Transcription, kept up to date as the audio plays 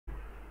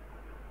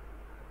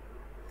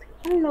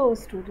Hello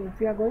students,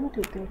 we are going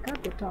to take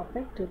up the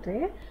topic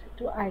today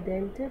to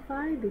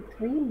identify the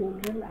three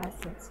mineral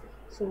acids.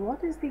 So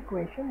what is the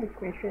question? The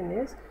question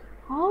is,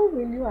 how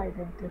will you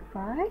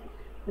identify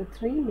the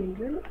three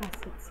mineral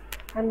acids?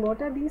 And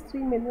what are these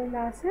three mineral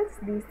acids?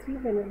 These three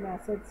mineral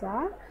acids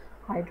are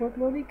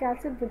hydrochloric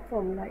acid with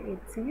formula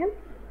HCl,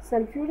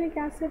 sulphuric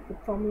acid with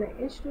formula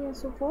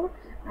H2SO4,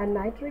 and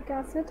nitric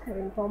acid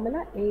having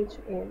formula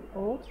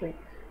HNO3.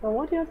 Now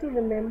what you have to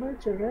remember,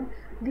 children,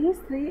 these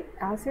three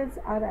acids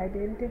are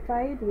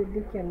identified with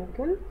the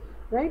chemical,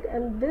 right?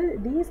 And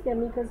these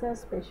chemicals are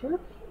special.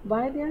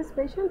 Why they are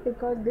special?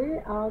 Because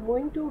they are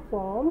going to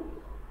form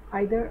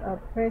either a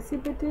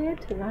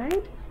precipitate,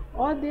 right?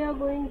 Or they are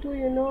going to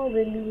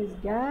release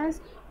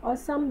gas, or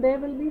there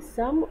will be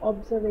some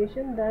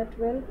observation that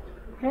will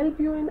help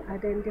you in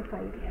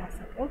identifying the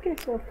acid. Okay,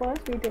 so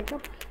first we take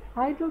up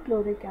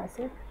hydrochloric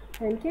acid.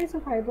 In case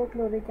of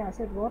hydrochloric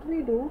acid, what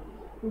we do,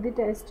 the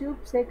test tube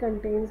say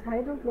contains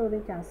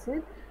hydrochloric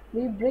acid.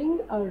 We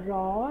bring a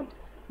rod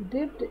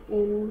dipped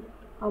in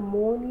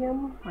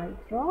ammonium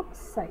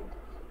hydroxide.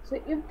 So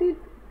if the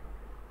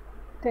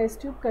test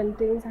tube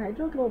contains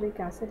hydrochloric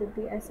acid, if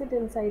the acid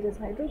inside is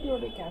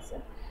hydrochloric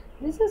acid,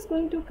 this is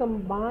going to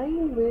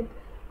combine with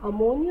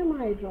ammonium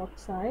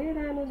hydroxide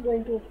and is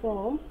going to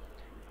form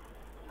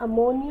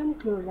ammonium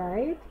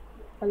chloride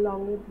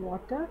along with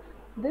water.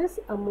 This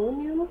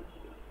ammonium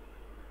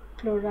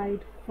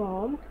chloride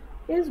formed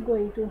is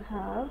going to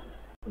have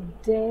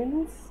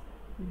dense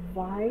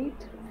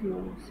white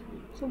fumes.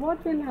 So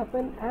what will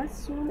happen, as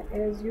soon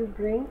as you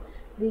bring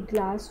the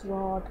glass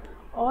rod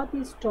or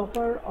the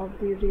stopper of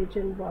the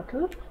reagent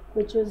bottle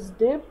which is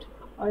dipped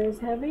or is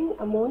having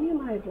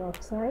ammonium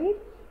hydroxide,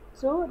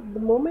 so the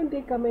moment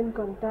they come in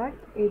contact,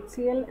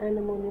 HCl and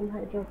ammonium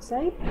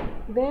hydroxide,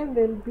 there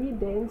will be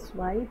dense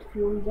white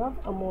fumes of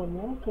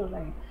ammonium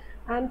chloride,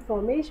 and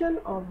formation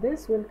of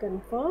this will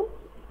confirm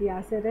the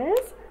acid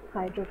is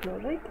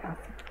hydrochloric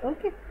acid.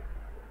 Okay.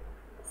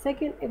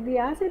 Second, if the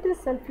acid is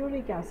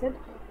sulphuric acid,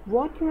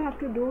 what you have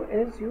to do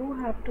is you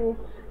have to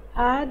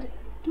add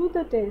to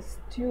the test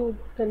tube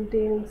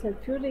containing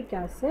sulphuric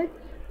acid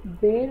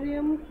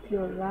barium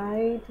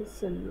chloride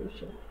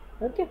solution.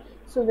 Okay,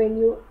 so when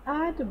you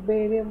add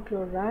barium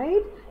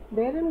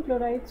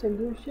chloride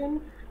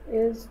solution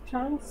is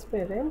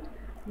transparent,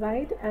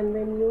 right? And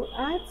when you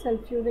add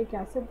sulphuric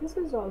acid, this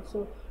is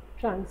also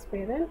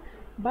transparent.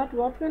 But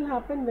what will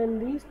happen when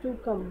these two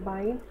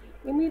combine?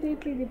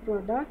 Immediately the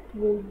product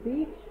will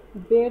be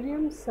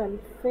barium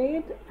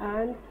sulphate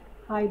and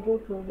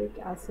hydrochloric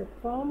acid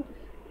formed.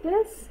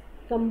 This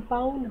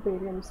compound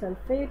barium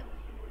sulphate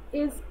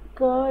is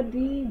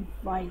curdy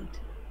white,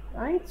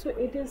 right? So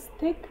it is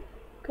thick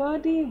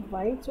curdy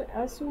white. So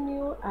as soon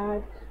you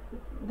add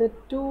the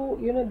two,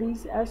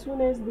 these, as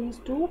soon as these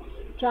two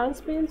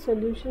transparent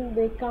solutions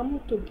they come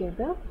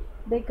together,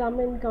 they come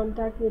in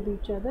contact with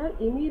each other,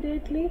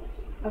 immediately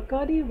a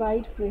curdy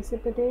white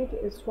precipitate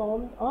is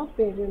formed of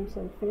barium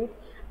sulphate,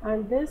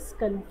 and this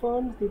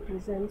confirms the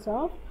presence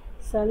of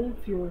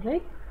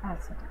sulphuric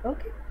acid.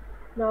 Okay,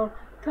 now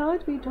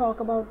third we talk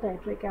about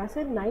nitric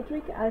acid.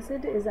 Nitric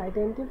acid is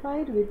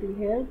identified with the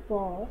help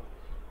of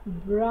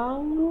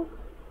brown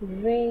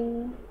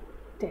ring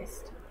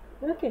test.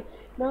 Okay,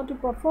 now to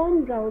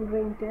perform brown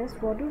ring test,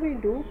 what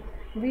do?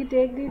 We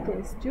take the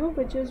test tube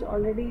which is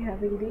already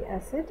having the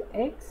acid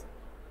X,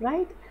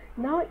 right?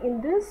 Now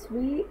in this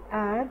we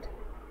add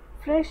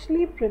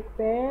freshly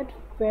prepared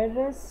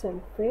ferrous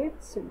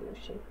sulphate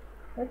solution.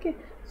 Okay,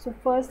 so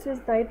first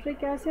is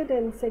nitric acid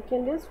and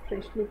second is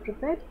freshly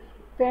prepared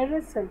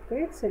ferrous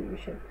sulphate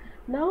solution.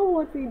 Now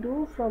what we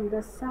do, from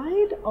the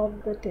side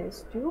of the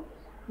test tube,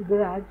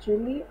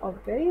 gradually or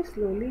very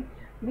slowly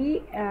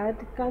we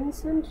add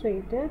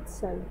concentrated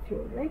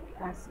sulphuric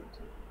acid.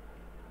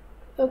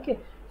 Okay,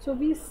 so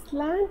we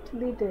slant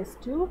the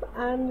test tube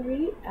and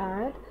we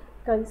add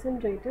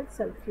concentrated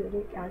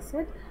sulphuric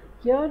acid.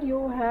 Here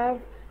you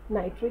have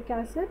nitric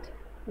acid,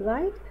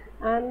 right?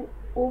 And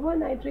over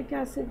nitric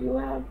acid you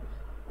have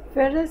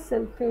ferrous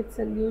sulphate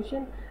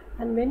solution,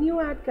 and when you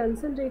add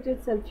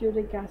concentrated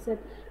sulphuric acid,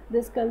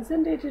 this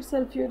concentrated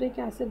sulphuric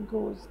acid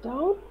goes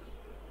down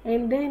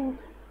and then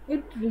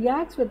it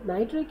reacts with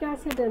nitric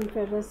acid and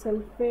ferrous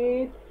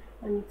sulphate,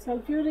 and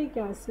sulphuric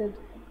acid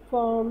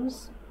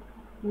forms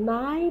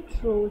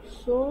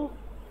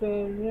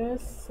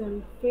nitroso-ferrous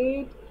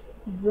sulphate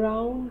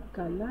brown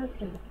color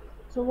ring.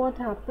 So what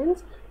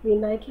happens? The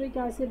nitric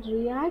acid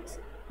reacts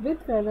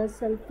with ferrous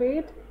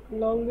sulphate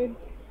along with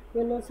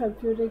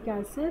sulphuric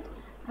acid,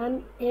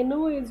 and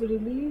NO is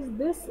released.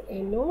 This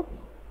NO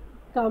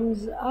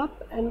comes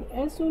up, and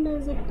as soon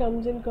as it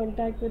comes in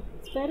contact with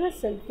ferrous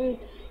sulphate,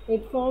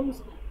 it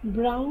forms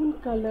brown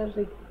color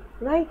ring,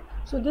 right?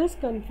 So this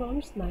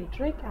confirms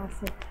nitric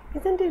acid.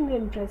 Isn't it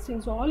interesting?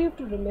 So all you have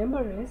to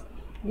remember is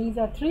these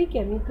are three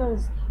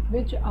chemicals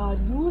which are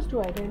used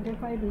to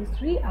identify these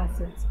three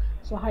acids.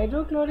 So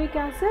hydrochloric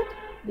acid,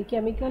 the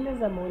chemical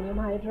is ammonium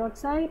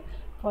hydroxide.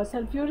 For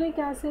sulphuric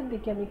acid, the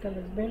chemical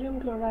is barium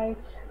chloride,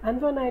 and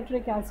for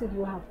nitric acid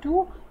you have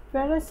two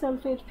ferrous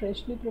sulphate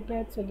freshly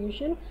prepared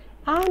solution,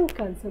 and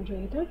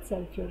concentrated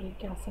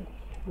sulphuric acid.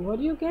 What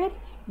do you get?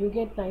 You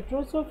get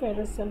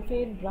nitroso-ferrous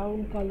sulphate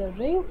brown color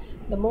ring.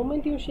 The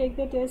moment you shake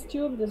the test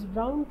tube, this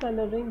brown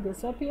color ring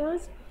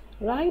disappears.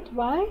 Right?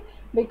 Why?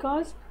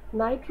 Because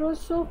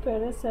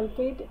nitroso-ferrous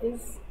sulphate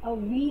is a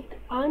weak,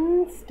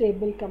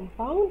 unstable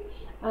compound,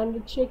 and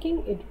with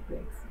shaking it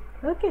breaks.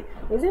 Okay,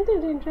 isn't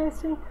it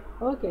interesting?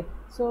 Okay,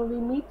 so we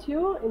meet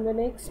you in the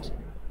next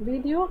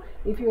video.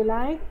 If you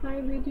like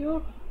my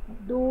video,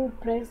 do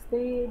press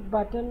the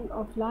button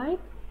of like,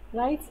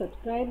 right?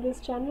 Subscribe this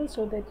channel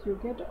so that you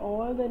get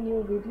all the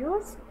new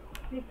videos.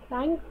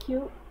 Thank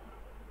you.